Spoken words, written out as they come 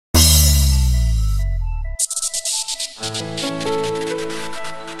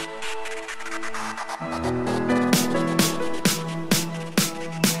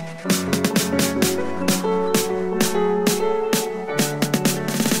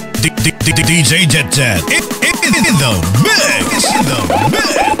DJ Jet Jet in the mix. In the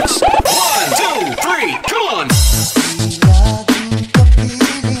mix. 1, 2, 3, come on.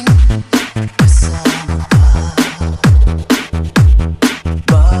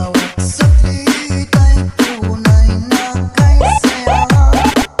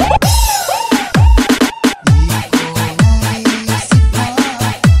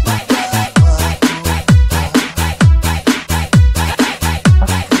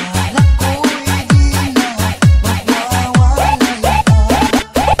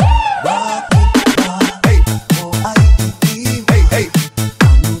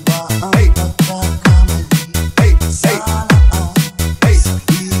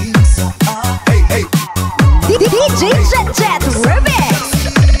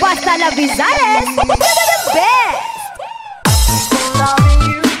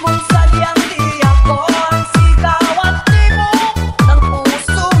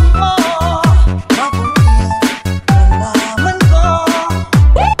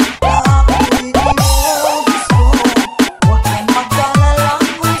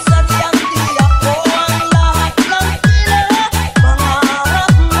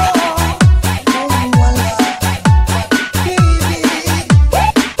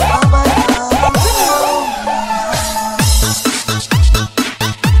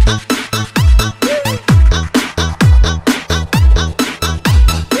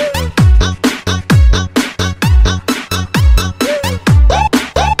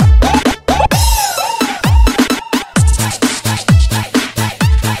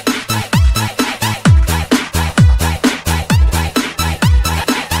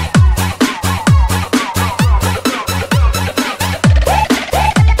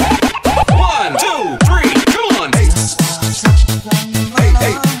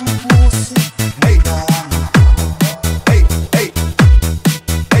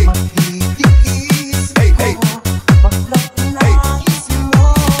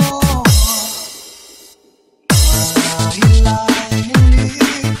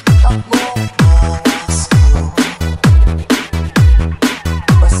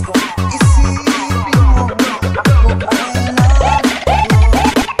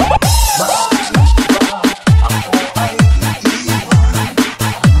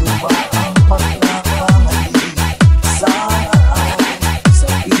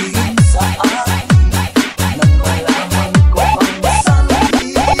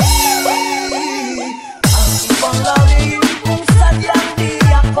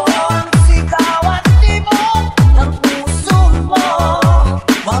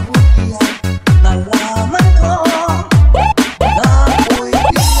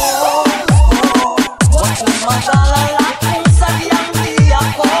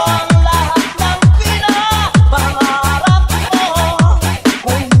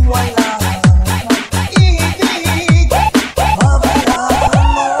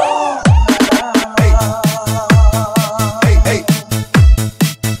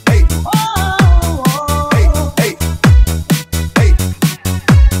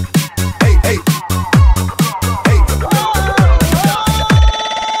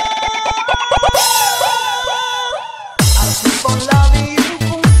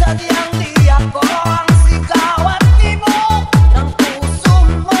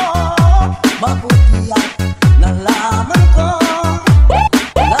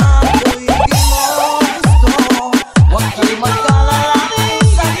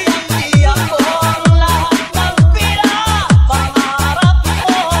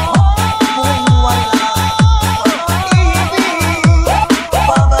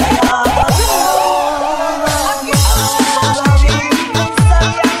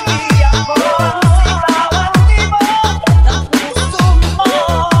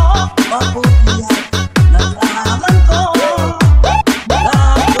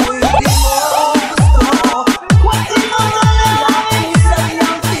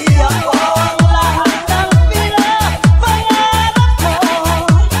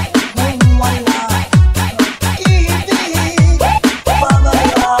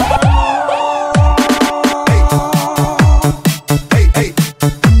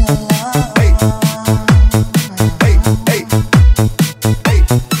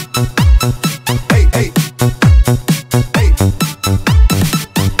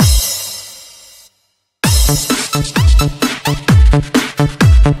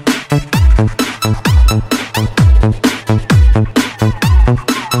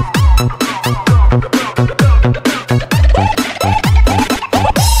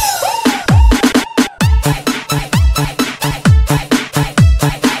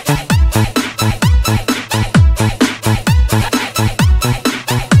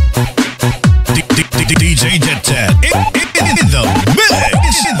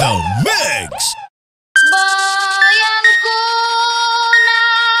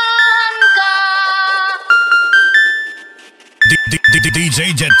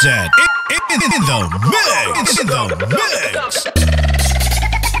 DJ Jet Jet in the mix. In the mix.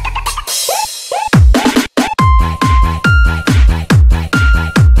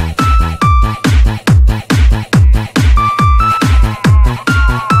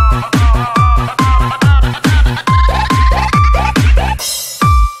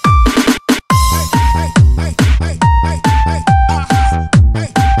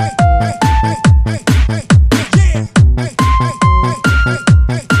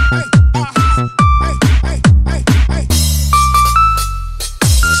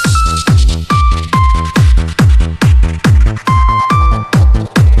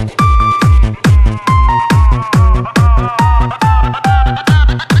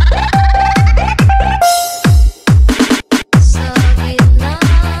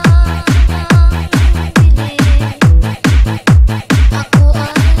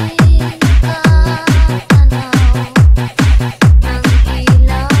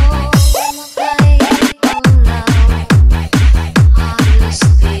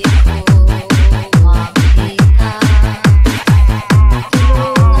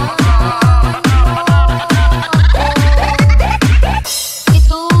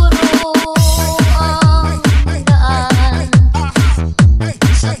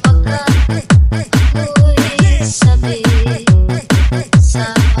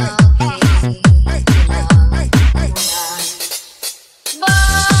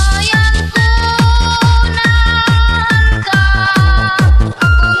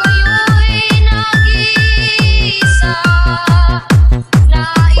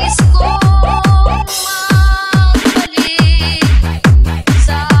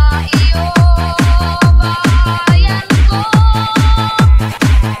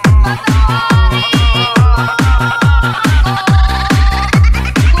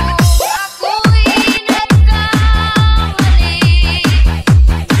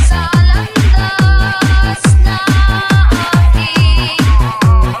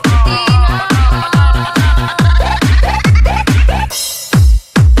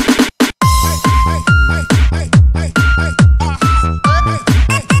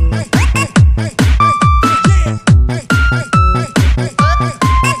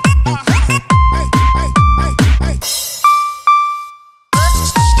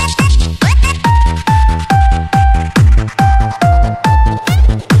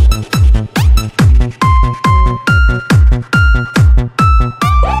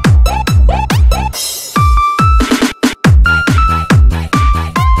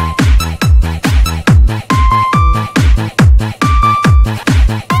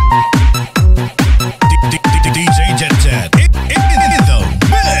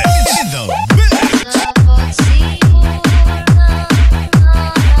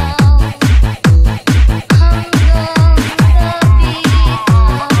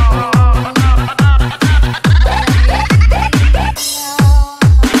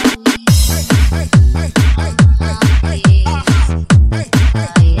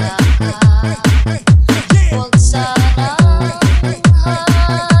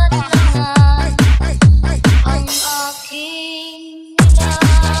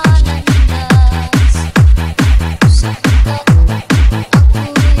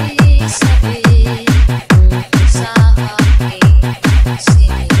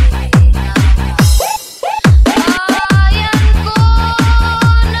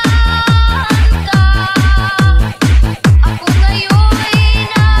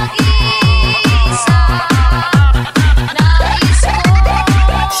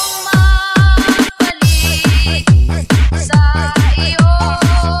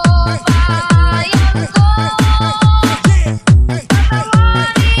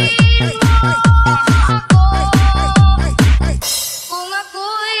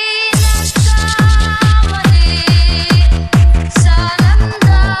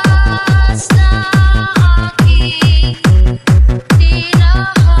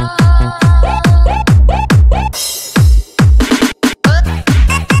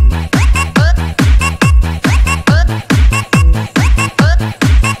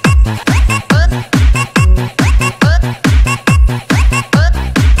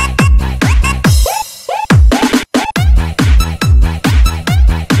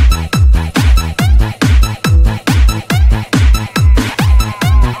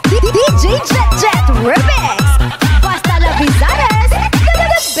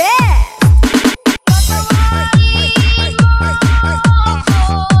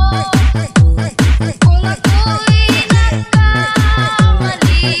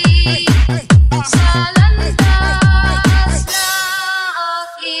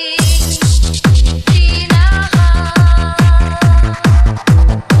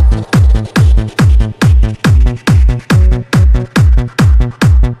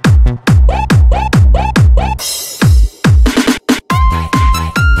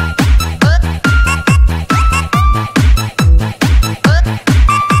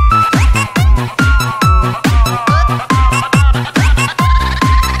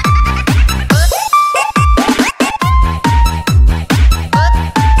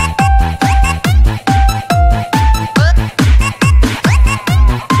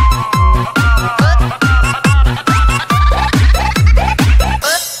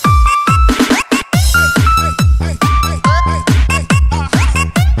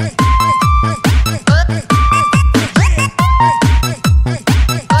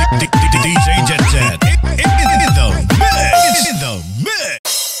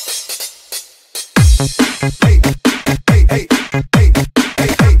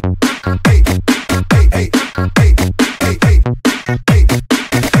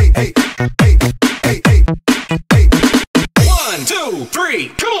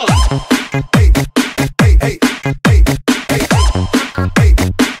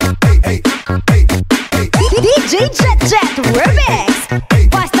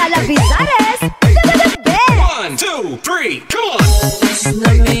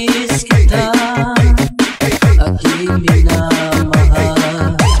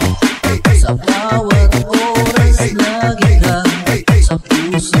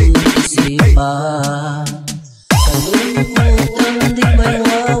 iyong isipan. Kalungkutan di may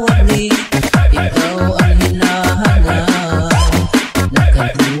wawagli, ikaw ang hinahanap.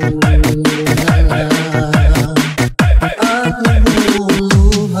 Nagkatulungan at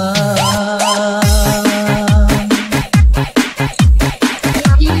naguluhan.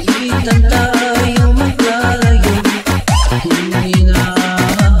 Iitan tayo maglalayo kung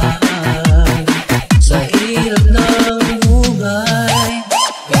hinahan. Sa hirap ng buhay,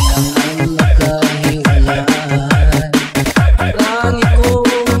 kailangan magkahiwalay. Lagi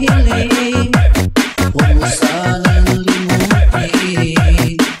kong hiling, huwag mo sanang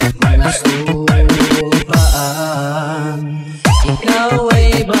limutin mga sopaan. Ikaw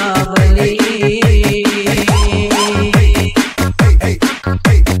ay babalik.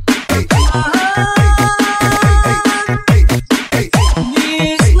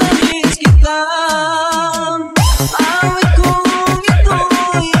 Miss na miss kita. Awit kong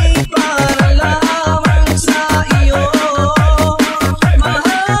ito'y para lamang sa iyo,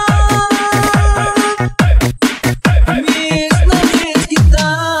 mahal. Miss na miss kita.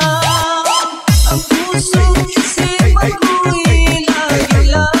 Ang puso't isipan ko'y lagi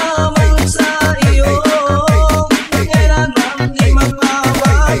lamang sa iyo. Kailanman di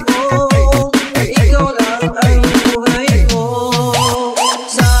magbabago, ikaw lang ang buhay ko.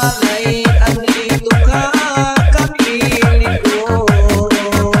 Sana'y andito ka, kapiling ko.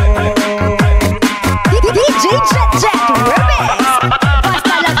 DJ Jet Jet Remix.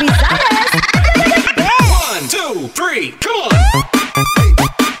 Basta la pisadas. 1, 2, 3, come on!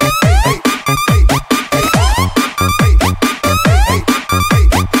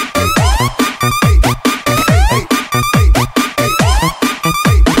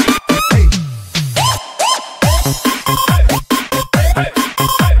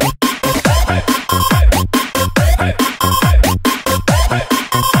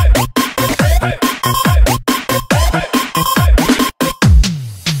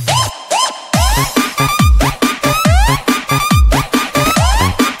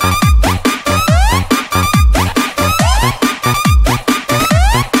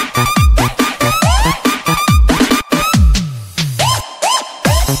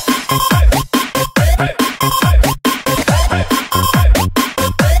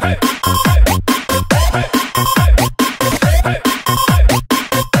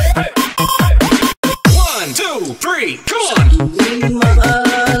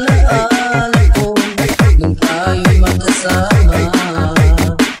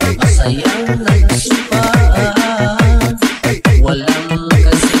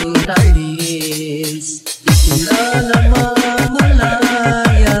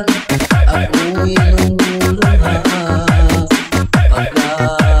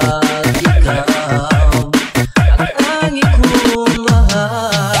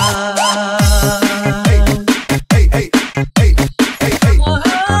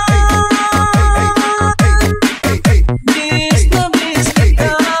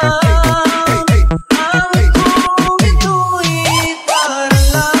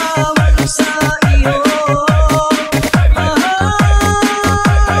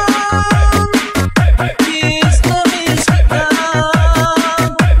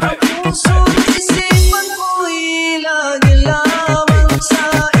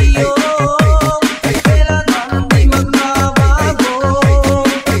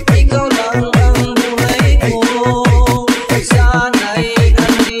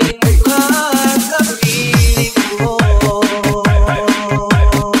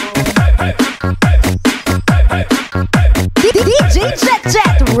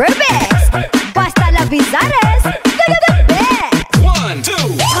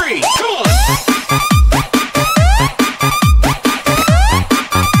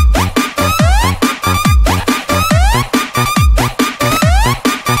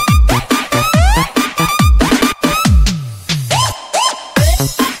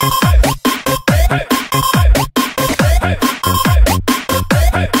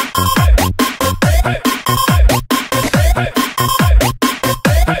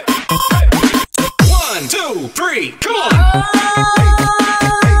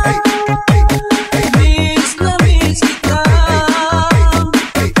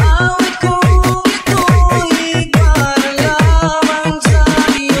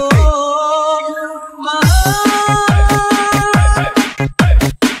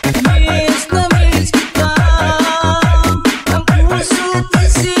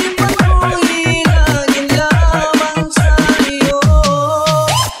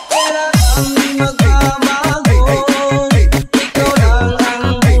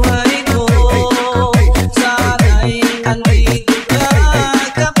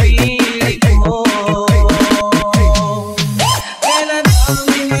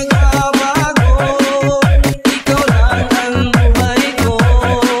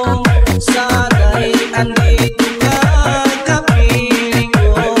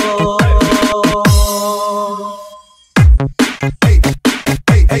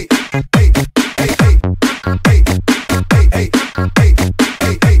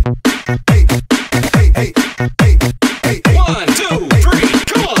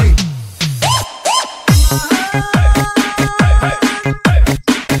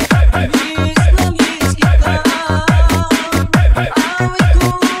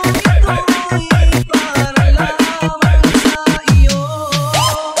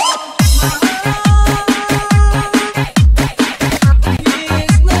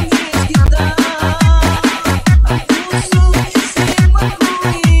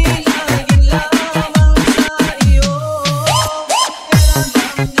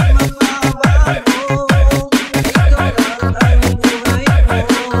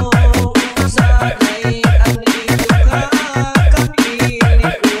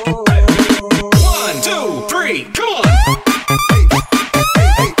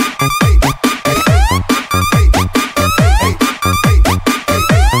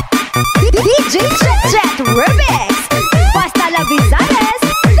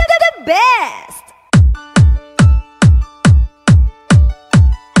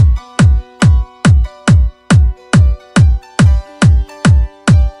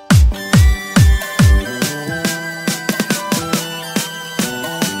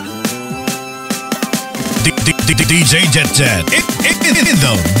 DJ Jet Jet in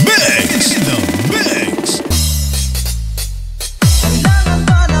the mix. In the mix. Kailangan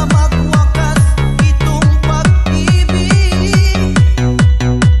ba na magwakas itong pag-ibig?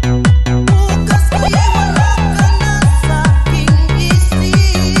 Bukas kaya'y wala ka na sa aking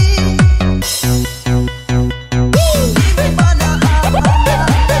isip. Di mo ba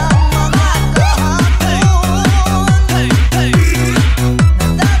naaalala ang mga kahapon? Na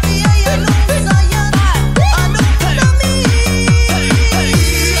dati ay anong saya, anong tamis.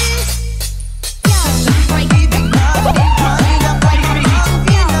 Sadyang pag-ibig natin ay nakamamang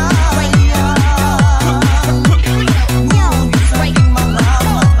ginaya. Ngunit sa aking mga mata, nagpapalapisan. Tuloy lang masasaktan ang mga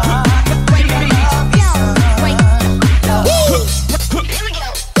puso. Bakit may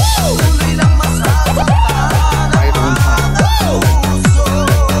sakit pa rin ang paglayo? Wala ka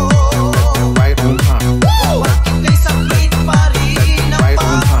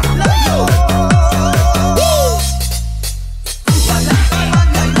man ngayon sa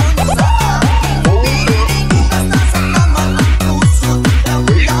aking piling, nasasaktan man ang puso't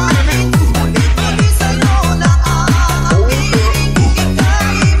damdamin. Ngunit sa'yo na aaminin,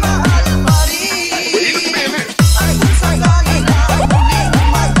 ika'y mahal pa rin. Ay kung sakali na muling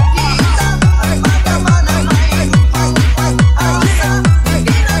magkita, ay madama na mayroon pang pag-asa.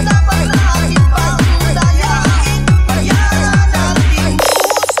 Hindi na dapat natin pagdayain, hayaan natin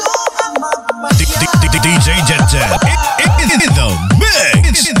puso ang magpasya. DJ Jet Jet in the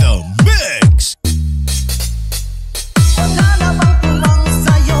mix. In the mix. Wala na bang kulang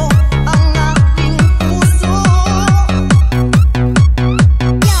sa'yo ang aking puso?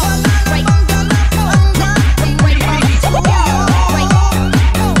 Wala na bang ganap ang dating pagsuyo?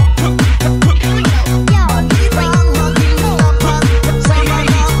 Mali ba ang maging tapat sa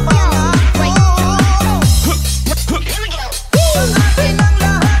mga pangako? Sa atin ang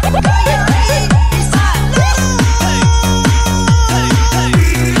lahat kaya ay isa lang.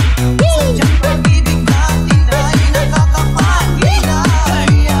 Sadyang pag-ibig natin ay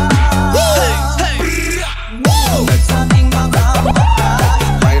nakakapanghinaya. Ngunit sa ating mga mata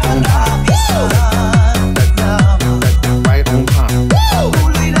ay palapisan.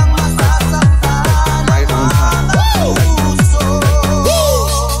 Tuloy lang masasaktan ang mga puso.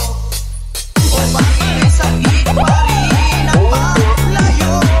 O bakit may sakit pa rin ang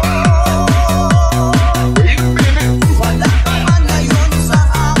paglayo? Wala ka man ngayon sa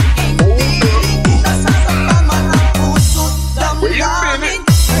aking piling, nasasaktan man ang puso't damdamin.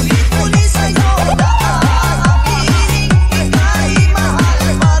 Ulit-uli sa'yo na aaminin, ika'y mahal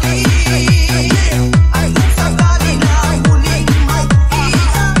pa rin. Ay kung sakali na muling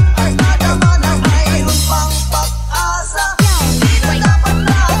magkita, ay madama na mayroon pang pag-asa. Hindi na dapat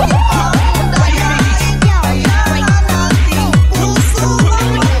natin pagdayain, hayaan natin puso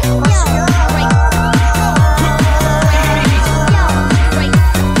ang magpasya.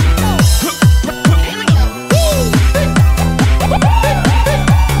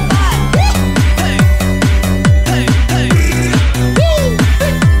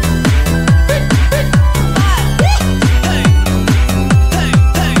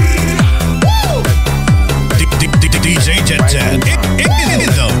 DJ Jet Jet in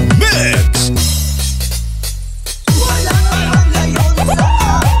the mix. Wala ka man ngayon sa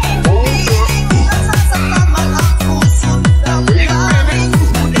aking piling, nasasaktan man ang puso't damdamin.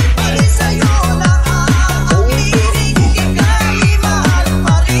 Ngunit pali sa'yo na aaminin, ika'y mahal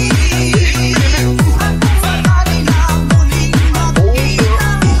pa rin. At kung sakali na muling magkita,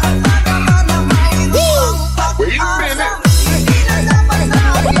 at madama na mayroon pang pag-asa, hindi na dapat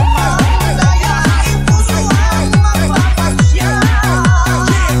natin pagdayain, puso ang magpapasya.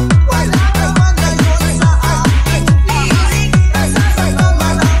 Wala ka man ngayon sa aking piling, nasasaktan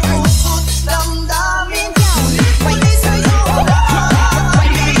man ang puso't damdamin. Ngunit sa'yo na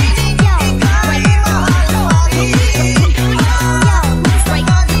aaminin, ika'y mahal pa rin. Kung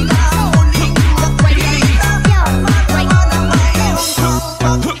sakali na muling magkita, at madama na mayroon pang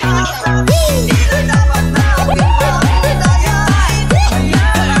pag-asa, hindi na dapat natin pagdayain,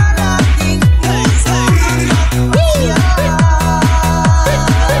 hayaan natin puso ang magpasya.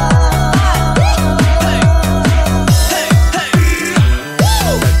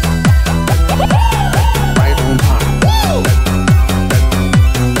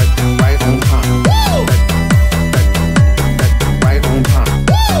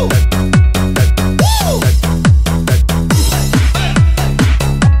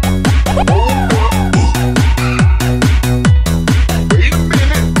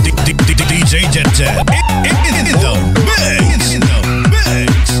 DJ Jet Jet in the mix. In the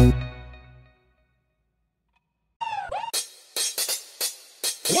mix.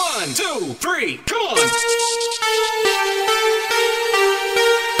 1, 2, 3, come on!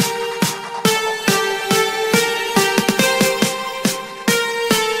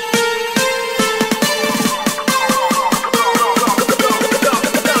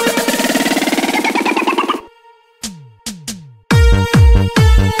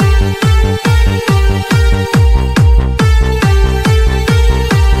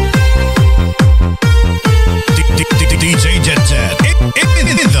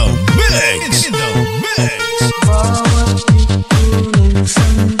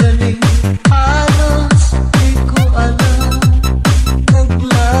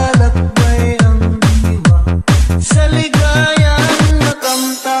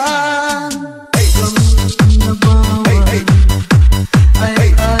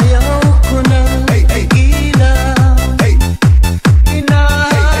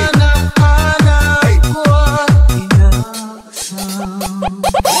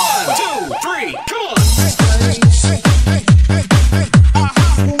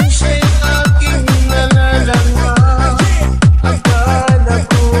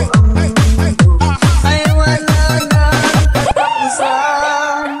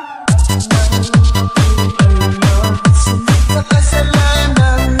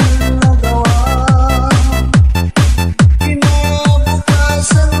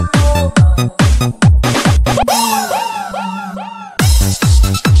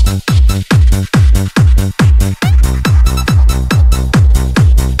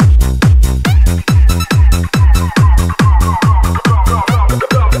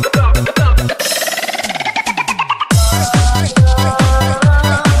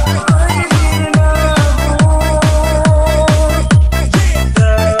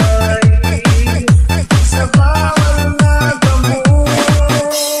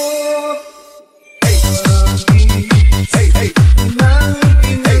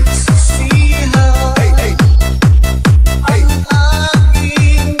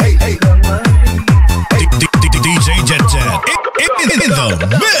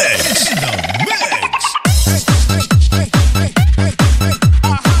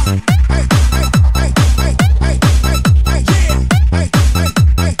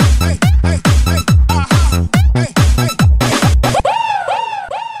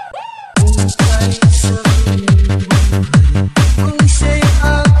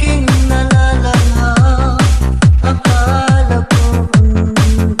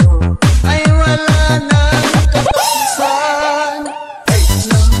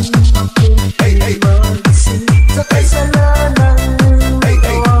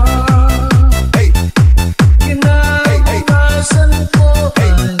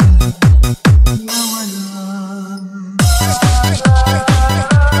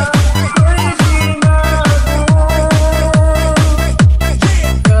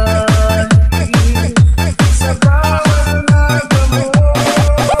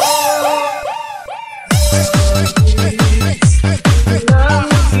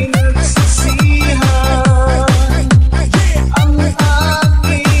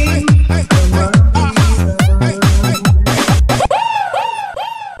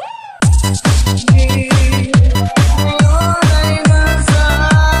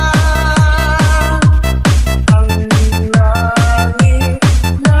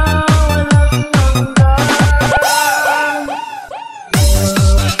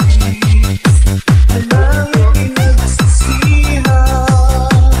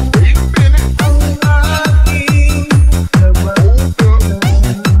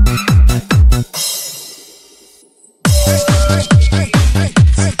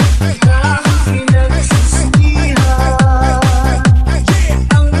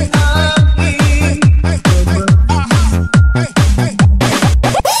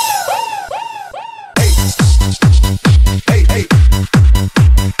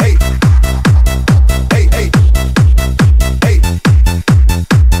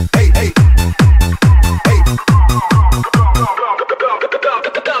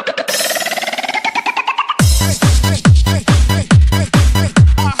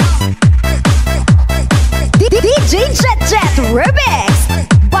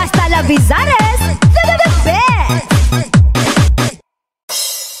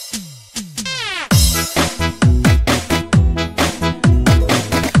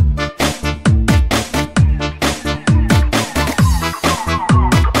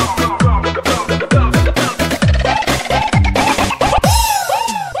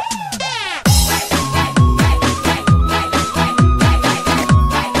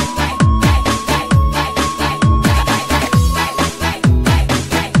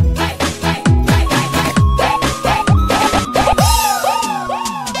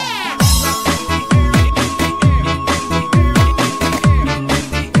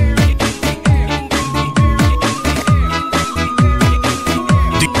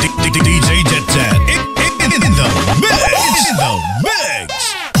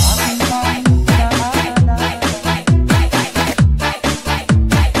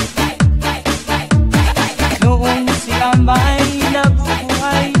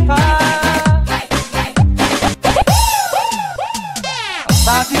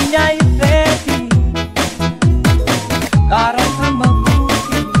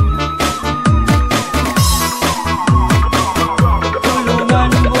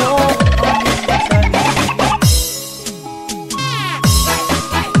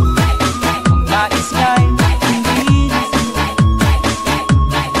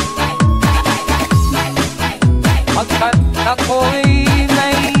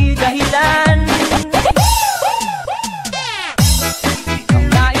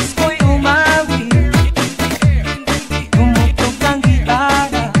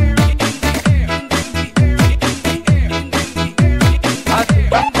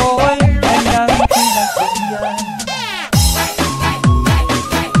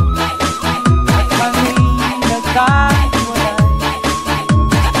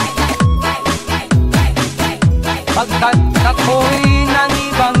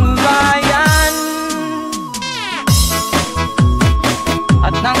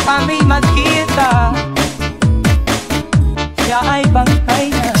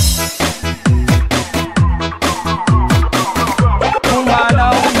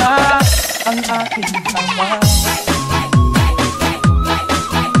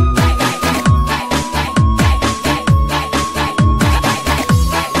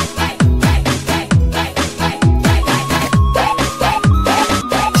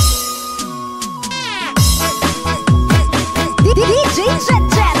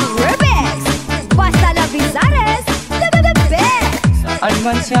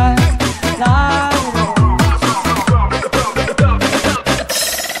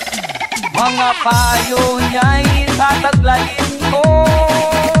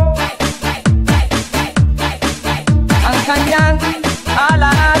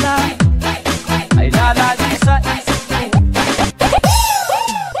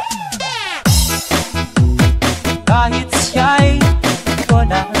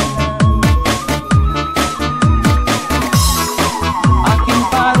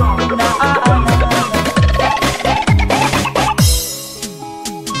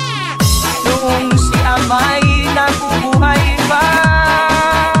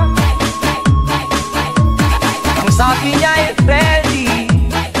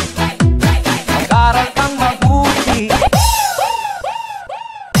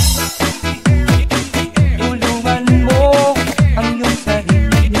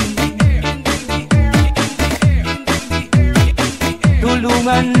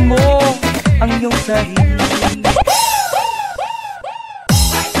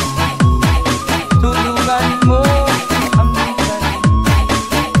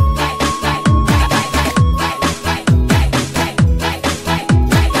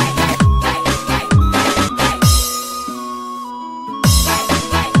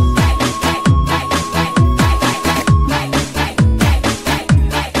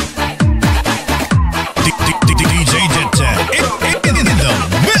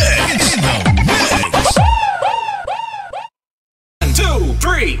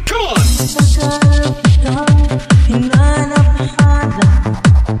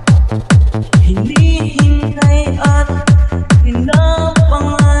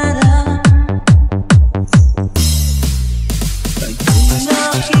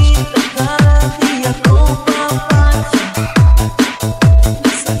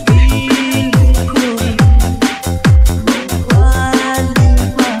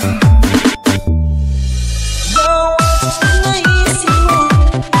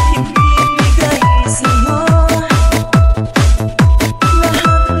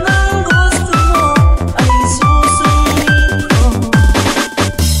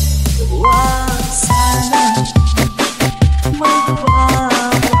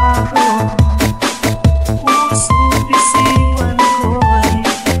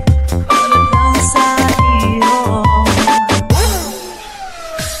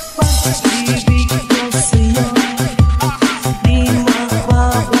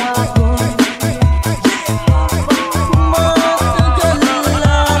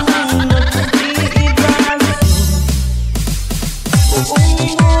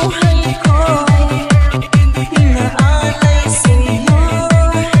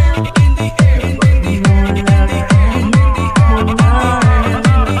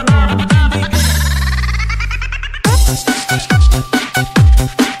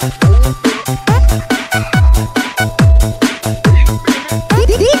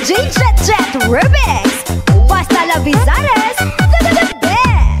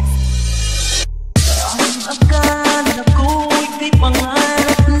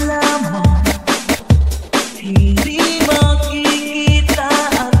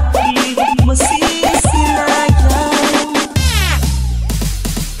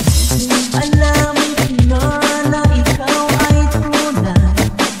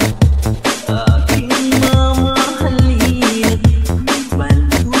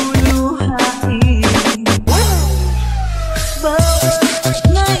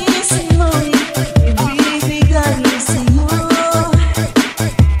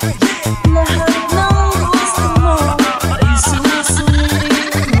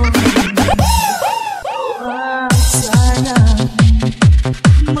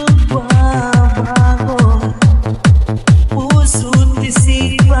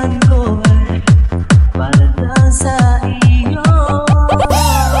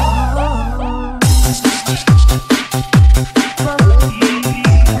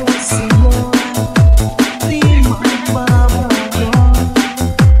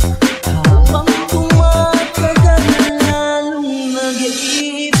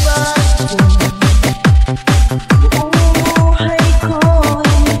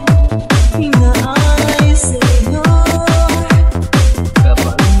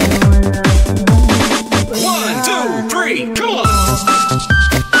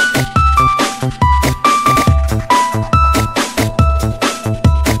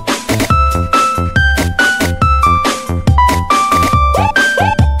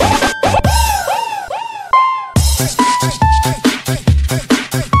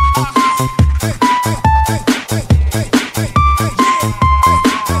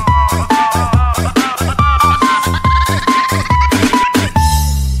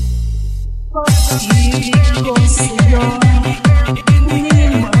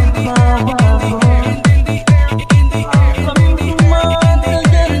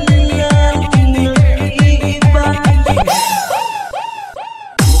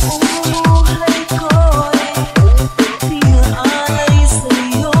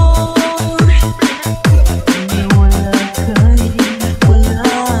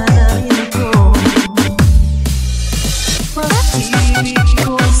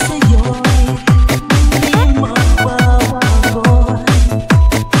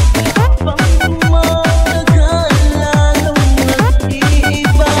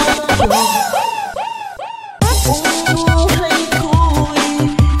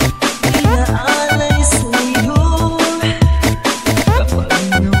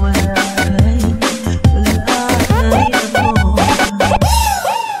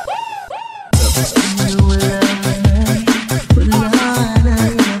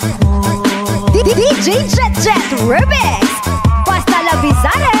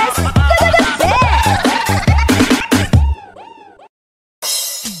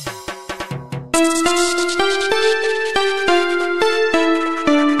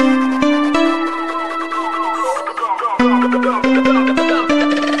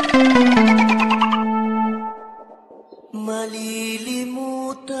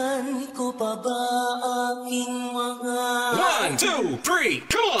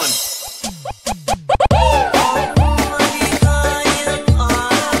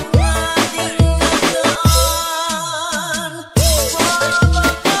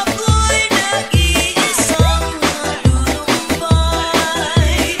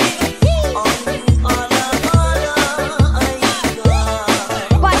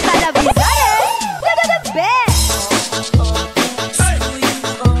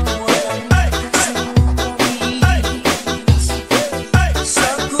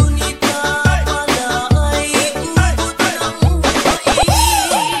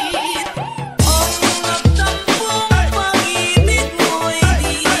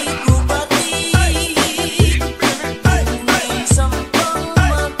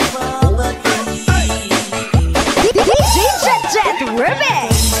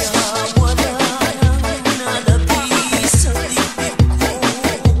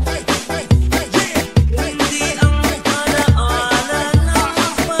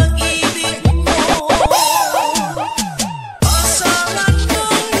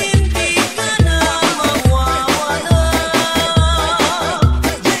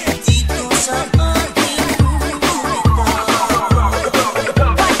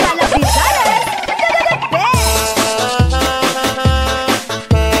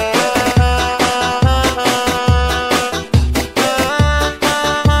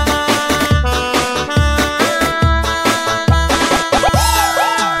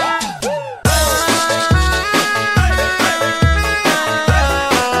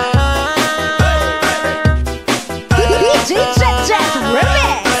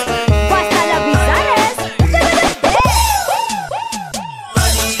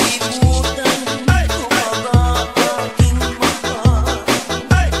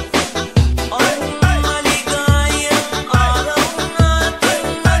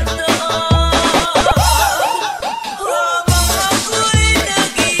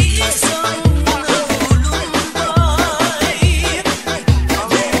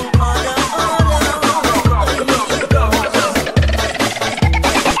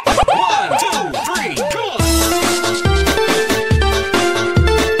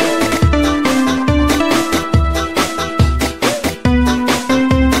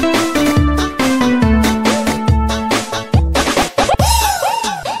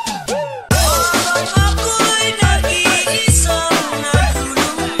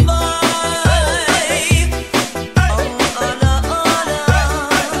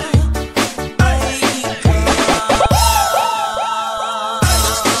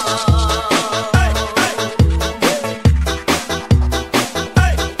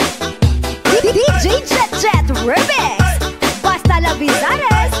 DJ Jet Jet Remix.